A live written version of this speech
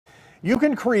You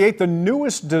can create the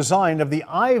newest design of the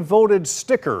I Voted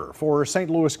sticker for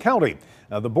St. Louis County.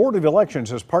 Now, the Board of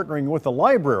Elections is partnering with the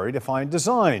library to find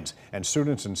designs, and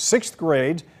students in sixth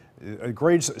grade,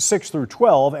 grades 6 through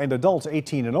 12, and adults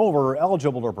 18 and over are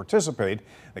eligible to participate.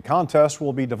 The contest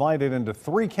will be divided into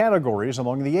 3 categories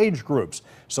among the age groups.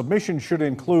 Submissions should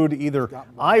include either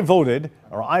I voted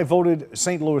or I voted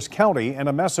St. Louis County and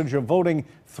a message of voting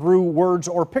through words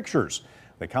or pictures.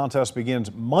 The contest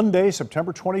begins Monday,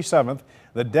 September 27th.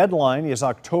 The deadline is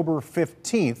October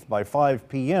 15th by 5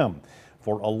 p.m.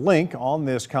 For a link on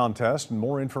this contest and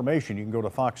more information, you can go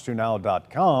to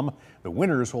fox2now.com. The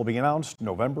winners will be announced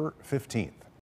November 15th.